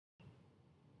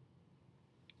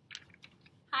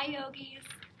Hi yogis!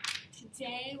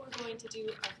 Today we're going to do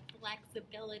a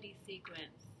flexibility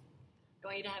sequence. I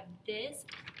want you to have this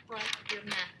in front of your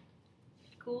mat.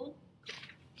 Cool?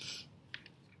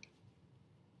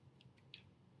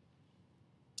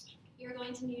 You're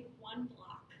going to need one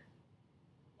block.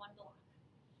 One block.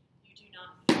 You do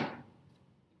not,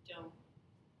 you don't,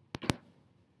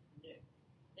 no.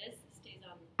 This stays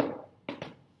on the floor.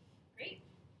 Great?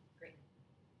 Great.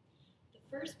 The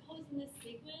first pose in this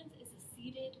sequence is a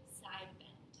seated side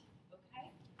bend, okay?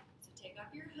 So take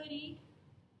off your hoodie.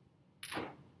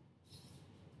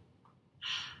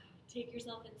 Take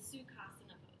yourself in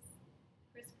Sukhasana pose.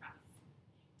 Crisscross.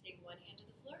 Take one hand to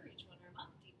the floor, reach one arm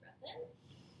up, deep breath in,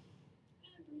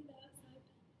 and breathe out, side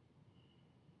bend.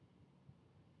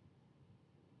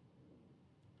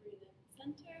 Breathe in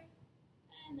center,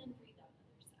 and then breathe out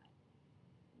other side.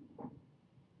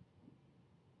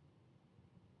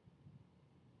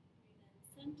 Breathe in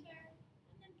center,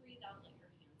 and then breathe out, let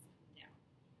your hands come down.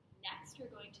 Next, we're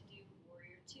going to do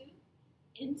warrior two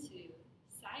into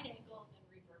side angle, then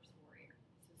reverse warrior.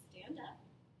 So stand up.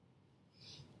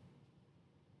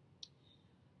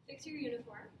 Fix your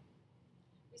uniform.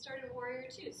 We started warrior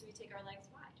two, so we take our legs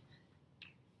wide.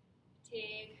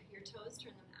 Take your toes,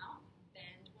 turn them out.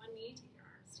 Bend one knee, take your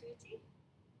arms to a T.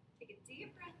 Take a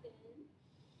deep breath in.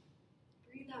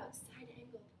 Breathe out, side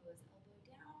angle pose. Elbow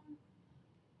down,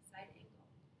 side angle.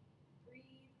 Breathe,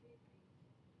 breathe, breathe.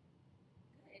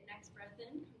 Good. Next breath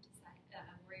in, come to side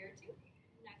warrior two.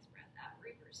 Next breath out,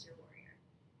 reverse your warrior.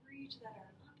 Reach that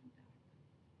arm up and back.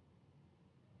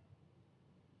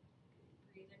 Good.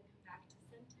 Breathe in, come back to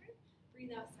center.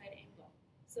 Breathe out, side angle.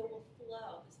 So we'll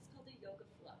flow. This is called a yoga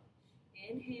flow.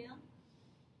 Inhale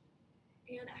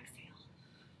and exhale.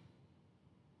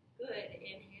 Good.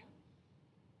 Inhale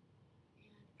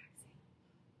and exhale.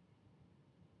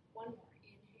 One more.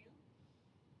 Inhale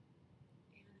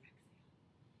and exhale.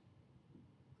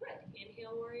 Good.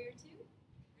 Inhale, warrior two,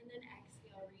 and then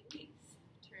exhale, release.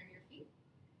 Turn your feet.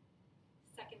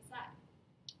 Second side.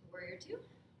 Warrior two,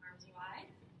 arms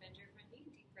wide, bend your front knee,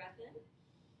 deep breath in.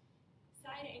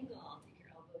 Side angle, take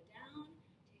your elbow down,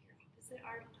 take your opposite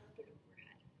arm up and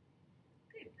overhead.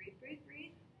 Good, breathe, breathe,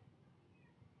 breathe.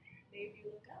 Maybe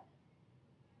you look up.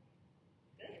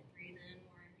 Good, breathe in,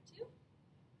 warrior two.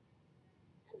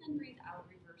 And then breathe out,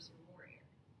 reverse your warrior.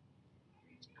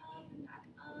 Reach up and back,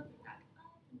 up and back,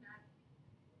 up and back.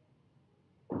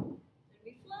 Then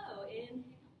we flow,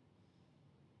 inhale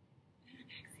and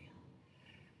exhale.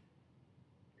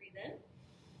 Breathe in,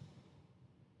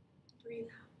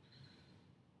 breathe out.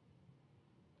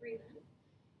 Breathe in, breathe out.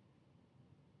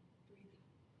 Breathe in,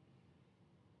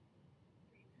 and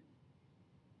breathe out.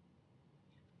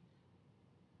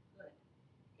 Good.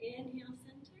 Inhale,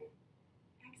 center.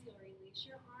 Exhale, release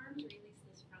your arms, release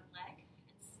this front leg,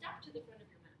 and step to the front of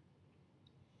your mat.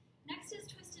 Next is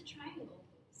twisted triangle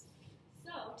pose.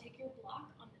 So take your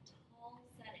block on the tall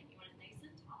setting. You want it nice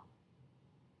and tall.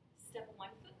 Step 1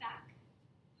 foot back.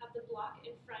 Have the block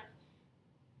in front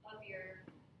of your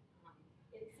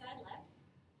inside leg.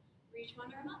 Reach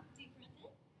one arm up, deep breath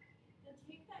in. Then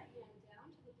take that hand down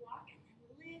to the block and then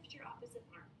lift your opposite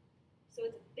arm. So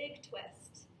it's a big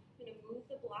twist. I'm going to move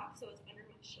the block so it's under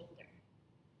my shoulder.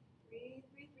 Breathe,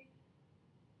 breathe, breathe.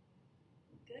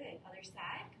 Good. Other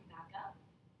side, come back up.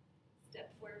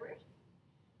 Step forward.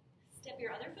 Step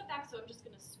your other foot back, so I'm just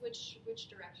going to switch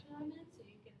which direction I'm in so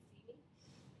you can see me.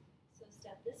 So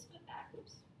step this foot back,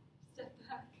 oops. Step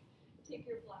back, take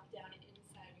your block down and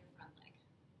inside your front leg.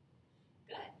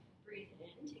 Good. Breathe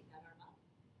in, take that arm up.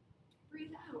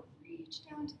 Breathe out, reach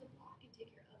down to the block and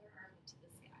take your other arm into the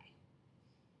sky.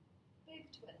 Big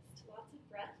twist, lots of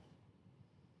breath.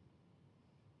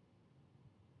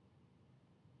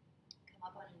 Come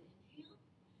up on an inhale,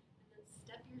 and then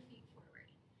step your feet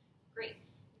forward. Great.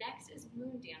 Next is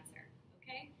moon dancer,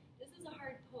 okay? This is a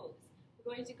hard pose.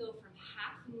 We're going to go from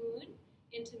half moon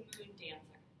into moon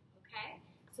dancer, okay?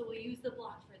 So we'll use the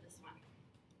block for this one.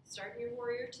 Start in your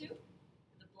warrior two.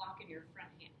 Block in your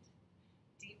front hand.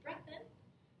 Deep breath in,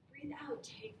 breathe out,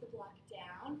 take the block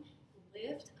down,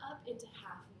 lift up into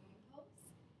half moon pose,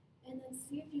 and then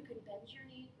see if you can bend your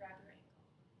knee, grab your ankle.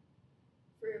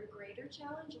 For a greater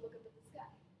challenge, look up at the sky.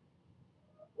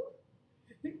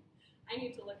 I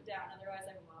need to look down, otherwise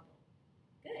I wobble.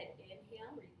 Good,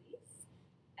 inhale, release.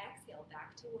 Exhale,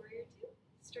 back to warrior two.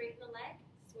 Straighten the leg,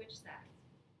 switch sides.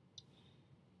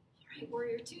 All right,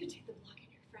 warrior two, take the block in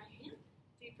your front hand.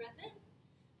 Deep breath in.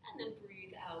 And then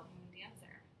breathe out, moon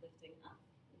dancer. Lifting up.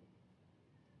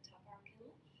 Top arm can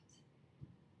lift.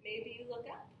 Maybe you look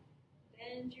up.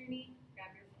 Bend your knee,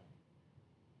 grab your foot.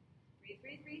 Breathe,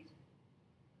 breathe, breathe.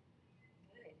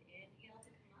 Good. Inhale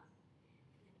to come up.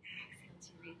 And then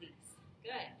release.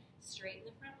 Good. Straighten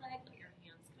the front leg, let your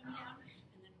hands come down,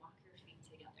 and then walk your feet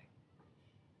together.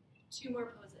 2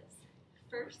 more poses.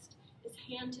 First is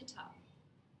hand to toe.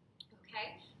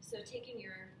 Okay, so taking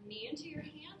your knee into your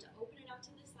hand, open it out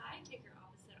to the side, take your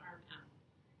opposite arm out.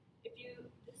 If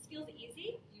this feels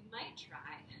easy, you might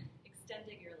try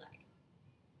extending your leg.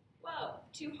 Whoa,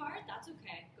 too hard? That's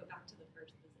okay. Go back to the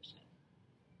first position.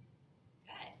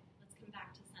 Good. Let's come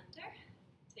back to center.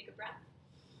 Take a breath.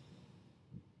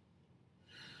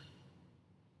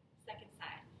 Second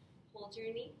side. Hold your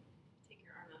knee. Take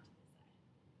your arm out to the side.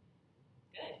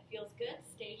 Good. Feels good?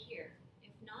 Stay here.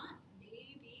 If not,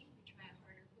 maybe you try a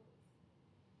harder pose.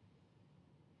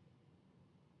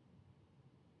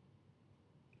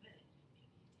 Good. Maybe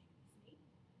you take this knee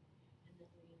and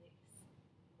then release.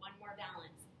 One more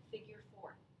balance. Figure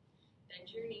 4.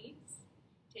 Bend your knees.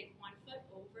 Take one foot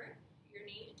over your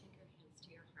knee and take your hands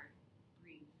to your heart.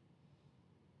 Breathe.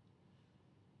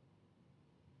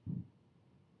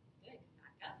 Good. Come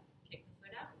back up. Kick the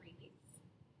foot out. Release.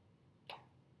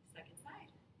 Second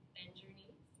side. Bend your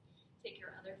knees. Take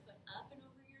your other foot up and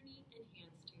over your knee and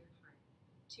hands to your heart.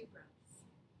 2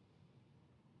 breaths.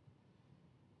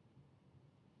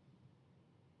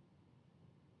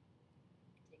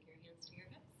 Take your hands to your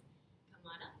hips.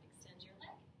 Come on up. Extend your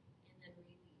leg. And then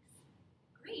release.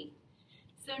 Great.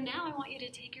 So now I want you to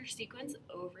take your sequence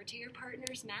over to your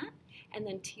partner's mat and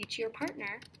then teach your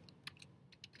partner.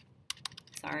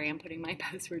 Sorry, I'm putting my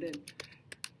password in.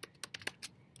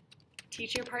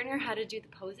 Teach your partner how to do the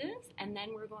poses, and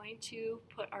then we're going to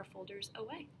put our folders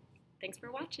away. Thanks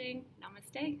for watching.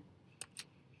 Namaste.